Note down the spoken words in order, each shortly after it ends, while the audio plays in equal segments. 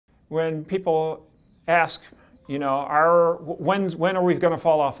when people ask, you know, when are we going to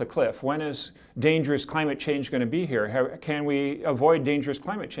fall off the cliff? When is dangerous climate change going to be here? Can we avoid dangerous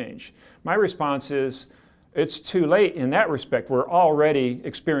climate change? My response is, it's too late in that respect. We're already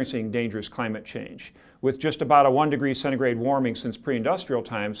experiencing dangerous climate change. With just about a 1 degree centigrade warming since pre-industrial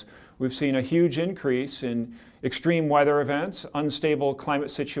times, we've seen a huge increase in extreme weather events, unstable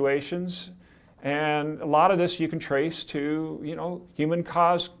climate situations, and a lot of this you can trace to, you know,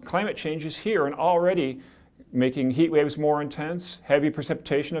 human-caused climate changes here and already making heat waves more intense, heavy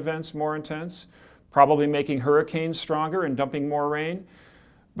precipitation events more intense, probably making hurricanes stronger and dumping more rain.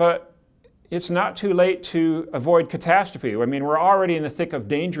 But it's not too late to avoid catastrophe. I mean, we're already in the thick of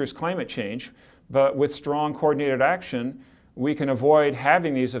dangerous climate change, but with strong coordinated action, we can avoid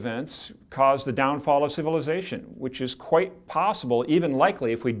having these events cause the downfall of civilization, which is quite possible, even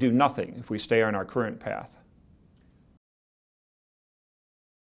likely, if we do nothing, if we stay on our current path.